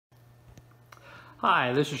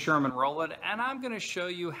Hi, this is Sherman Rowland, and I'm going to show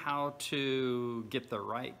you how to get the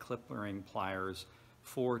right clip ring pliers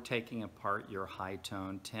for taking apart your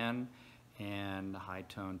HighTone 10 and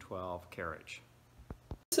HighTone 12 carriage.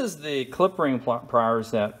 This is the clip ring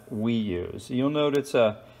pliers that we use. You'll note it's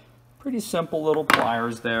a pretty simple little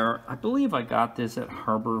pliers there. I believe I got this at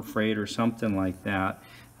Harbor Freight or something like that.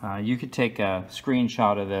 You could take a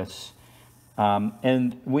screenshot of this.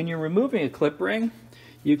 And when you're removing a clip ring,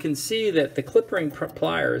 you can see that the clip ring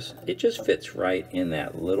pliers, it just fits right in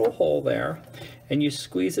that little hole there, and you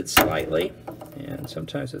squeeze it slightly, and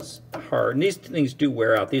sometimes it's hard. And these things do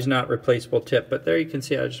wear out. These are not replaceable tip, but there you can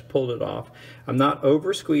see I just pulled it off. I'm not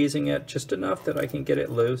over squeezing it, just enough that I can get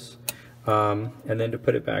it loose. And then to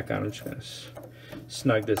put it back on, I'm just going to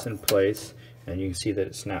snug this in place, and you can see that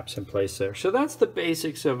it snaps in place there. So that's the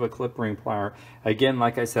basics of a clip ring plier. Again,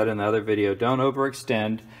 like I said in the other video, don't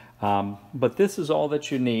overextend. But this is all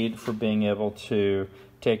that you need for being able to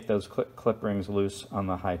take those clip rings loose on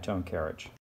the HighTone carriage.